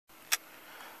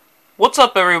What's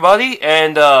up, everybody?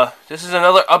 And this is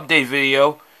another update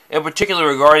video, in particular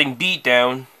regarding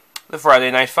Beatdown, the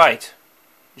Friday Night Fight,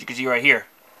 as you can see right here.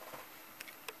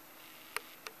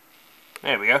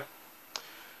 There we go.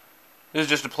 This is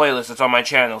just a playlist that's on my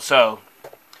channel. So,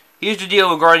 here's the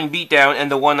deal regarding Beatdown and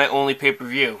the one night only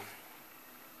pay-per-view.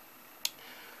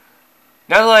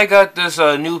 Now that I got this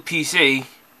new PC,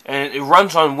 and it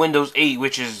runs on Windows 8,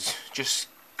 which is just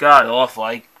god-awful.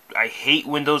 I hate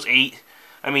Windows 8.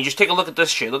 I mean, just take a look at this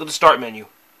shit. Look at the start menu.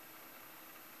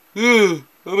 Oh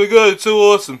my god, it's so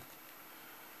awesome.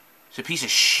 It's a piece of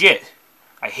shit.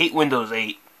 I hate Windows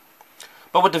 8.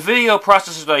 But with the video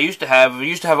processors that I used to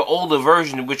have an older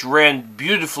version which ran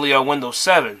beautifully on Windows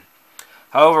 7.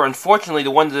 However, unfortunately, the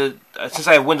one that, since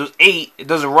I have Windows 8, it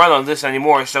doesn't run on this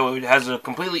anymore, so it has a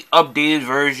completely updated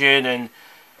version, and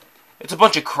it's a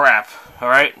bunch of crap,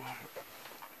 alright?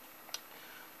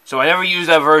 So I never used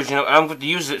that version. I'm going to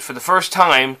use it for the first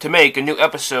time to make a new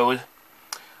episode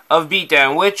of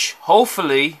Beatdown, which,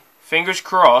 hopefully, fingers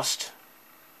crossed,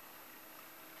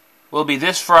 will be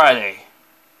this Friday,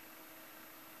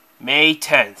 May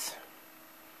 10th.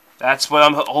 That's what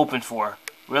I'm hoping for.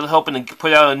 Really hoping to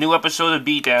put out a new episode of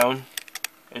Beatdown,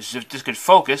 as if this could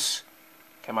focus.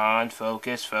 Come on,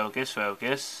 focus, focus,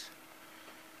 focus.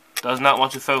 Does not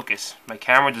want to focus. My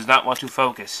camera does not want to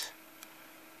focus.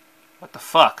 What the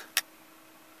fuck?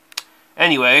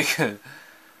 Anyway,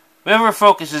 whenever it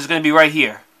focuses is going to be right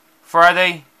here.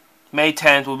 Friday, May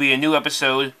 10th will be a new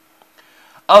episode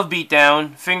of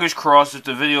Beatdown. Fingers crossed if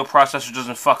the video processor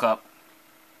doesn't fuck up.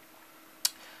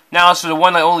 Now, as for the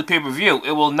one night only pay-per-view,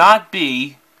 it will not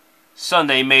be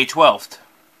Sunday, May 12th.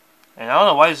 And I don't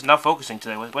know why it's not focusing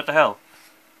today. What the hell?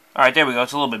 Alright, there we go.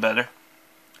 It's a little bit better.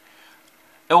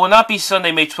 It will not be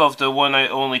Sunday, May 12th, the one night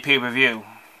only pay-per-view.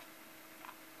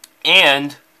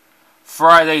 And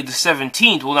Friday the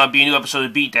 17th will not be a new episode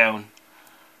of Beatdown.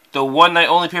 The one night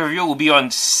only pay-per-view will be on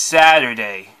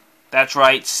Saturday. That's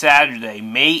right, Saturday,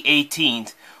 May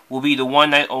 18th will be the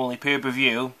one night only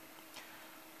pay-per-view.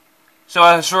 So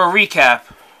as for a recap,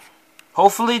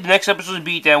 hopefully the next episode of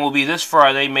Beatdown will be this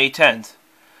Friday, May 10th.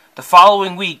 The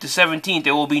following week, the 17th,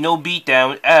 there will be no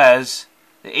Beatdown, as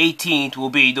the 18th will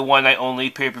be the one night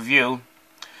only pay-per-view.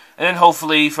 And then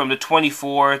hopefully from the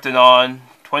 24th and on,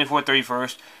 24th,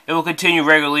 31st, it will continue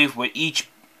regularly with each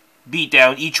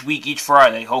Beatdown, each week, each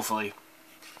Friday, hopefully.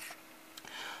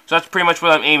 So that's pretty much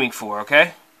what I'm aiming for,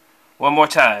 okay? One more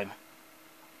time.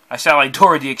 I sound like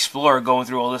Dora the Explorer going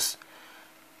through all this.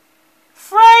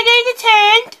 Friday the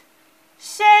 10th,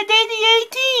 Saturday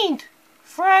the 18th.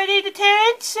 Friday the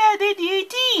 10th, Saturday the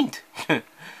 18th.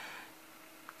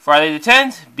 Friday the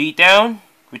 10th, Beatdown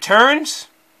returns.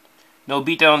 No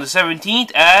Beatdown on the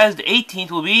 17th, as the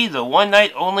 18th will be the one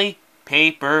night only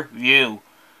pay-per-view.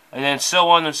 And then so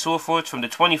on and so forth from the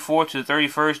 24th to the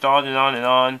 31st, on and on and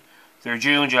on, through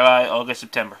June, July, August,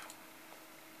 September.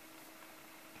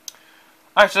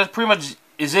 Alright, so that pretty much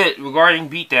is it regarding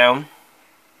Beatdown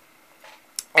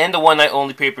and the one night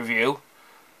only pay-per-view.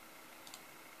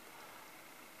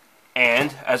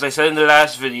 And, as I said in the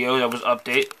last video that was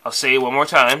update, I'll say it one more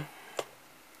time.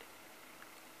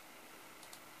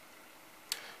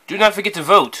 Do not forget to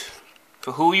vote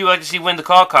for who you would like to see win the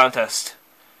call contest.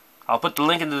 I'll put the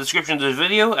link in the description of this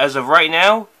video. As of right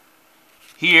now,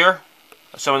 here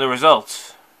are some of the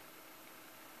results.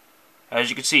 As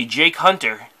you can see, Jake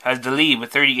Hunter has the lead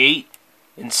with 38.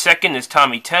 In second is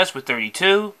Tommy Test with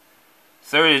 32.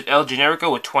 Third is El Generico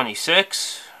with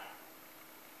 26.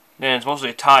 Then it's mostly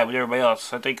a tie with everybody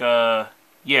else. I think,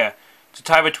 yeah. It's a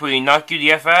tie between Knock You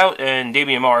the F Out and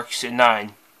Damian Marks at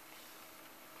 9.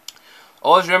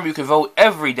 Always remember you can vote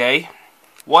every day,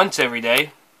 once every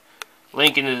day.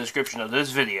 Link in the description of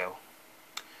this video.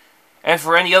 And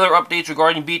for any other updates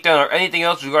regarding Beatdown or anything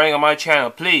else regarding on my channel,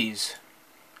 please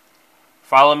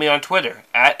follow me on Twitter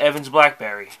at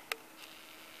EvansBlackberry.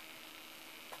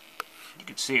 You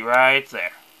can see it right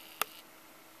there.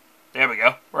 There we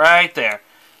go. Right there.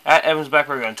 At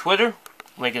EvansBlackberry on Twitter.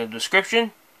 Link in the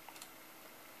description.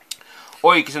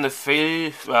 Or you can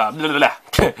send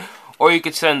or you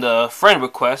could send a friend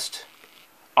request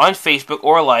on Facebook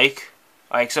or like.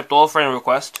 I accept all friend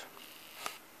requests.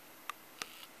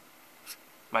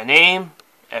 My name,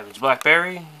 Evans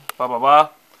Blackberry, blah blah blah.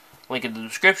 Link in the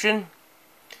description.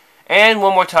 And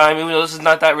one more time, even though this is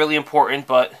not that really important,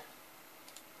 but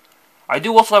I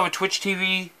do also have a Twitch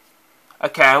TV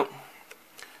account.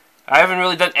 I haven't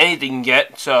really done anything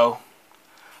yet, so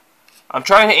I'm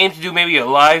trying to aim to do maybe a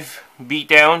live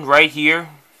Beatdown right here,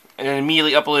 and then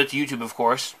immediately upload it to YouTube, of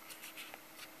course.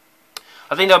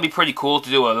 I think that would be pretty cool to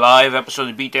do a live episode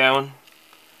of Beatdown.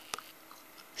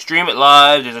 stream it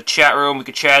live. There's a chat room. We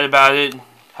could chat about it.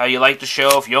 How you like the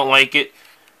show, if you don't like it.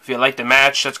 If you like the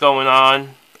match that's going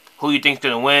on. Who you think's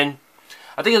going to win.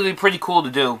 I think it'll be pretty cool to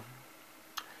do.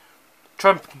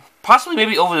 Try, possibly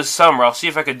maybe over the summer. I'll see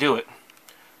if I could do it.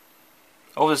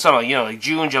 Over the summer, you know, like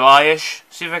June, July-ish.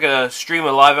 See if I could stream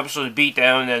a live episode of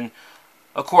Beatdown and then,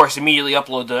 of course, immediately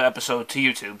upload the episode to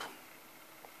YouTube.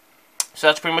 So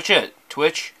that's pretty much it.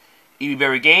 Twitch,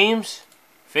 EBBerry Games,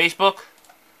 Facebook,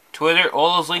 Twitter,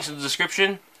 all those links in the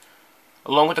description,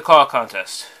 along with the call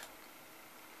contest.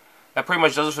 That pretty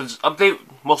much does it for this update,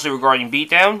 mostly regarding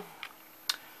Beatdown.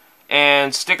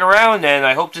 And stick around, and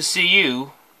I hope to see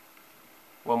you,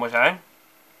 one more time,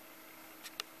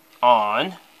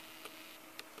 on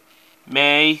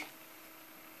May,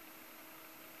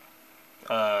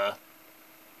 there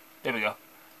we go,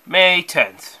 May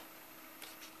 10th.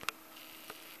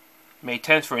 May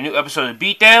 10th for a new episode of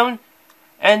Beatdown,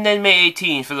 and then May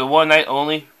 18th for the one night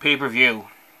only pay-per-view.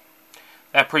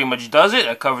 That pretty much does it.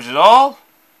 That covers it all.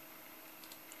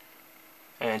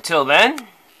 And until then,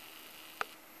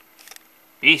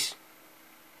 peace.